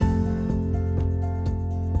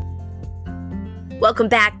Welcome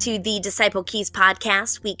back to the Disciple Keys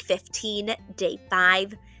podcast, week 15, day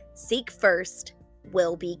 5. Seek first,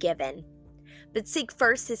 will be given. But seek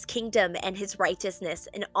first his kingdom and his righteousness,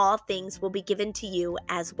 and all things will be given to you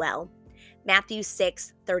as well. Matthew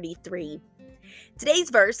 6:33.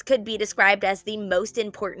 Today's verse could be described as the most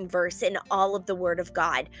important verse in all of the Word of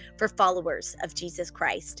God for followers of Jesus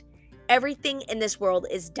Christ. Everything in this world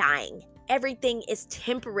is dying. Everything is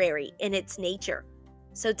temporary in its nature.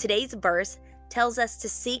 So today's verse tells us to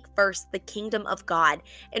seek first the kingdom of God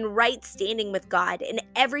and right standing with God, and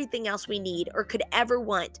everything else we need or could ever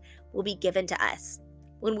want will be given to us.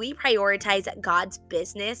 When we prioritize God's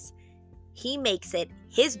business, he makes it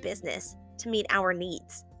his business to meet our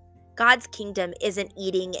needs. God's kingdom isn't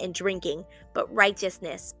eating and drinking, but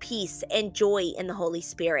righteousness, peace, and joy in the Holy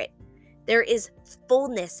Spirit. There is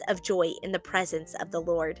fullness of joy in the presence of the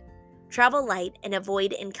Lord. Travel light and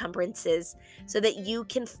avoid encumbrances so that you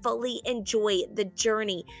can fully enjoy the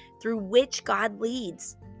journey through which God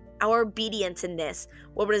leads. Our obedience in this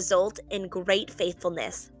will result in great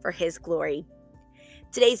faithfulness for his glory.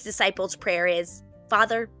 Today's disciples' prayer is,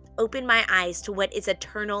 Father, open my eyes to what is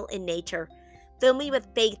eternal in nature. Fill me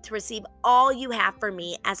with faith to receive all you have for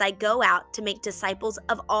me as I go out to make disciples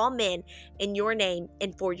of all men in your name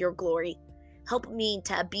and for your glory. Help me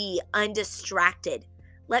to be undistracted.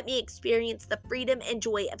 Let me experience the freedom and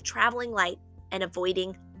joy of traveling light and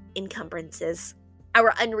avoiding encumbrances.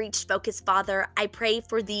 Our unreached focus, Father, I pray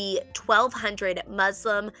for the 1,200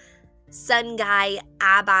 Muslim Sungai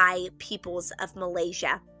Abai peoples of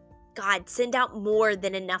Malaysia. God, send out more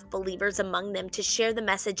than enough believers among them to share the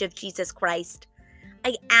message of Jesus Christ.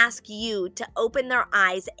 I ask you to open their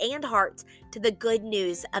eyes and hearts to the good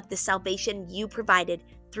news of the salvation you provided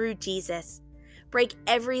through Jesus. Break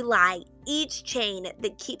every lie, each chain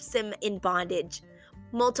that keeps them in bondage.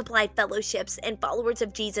 Multiply fellowships and followers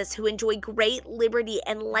of Jesus who enjoy great liberty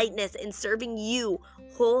and lightness in serving you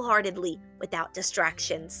wholeheartedly without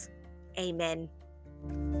distractions. Amen.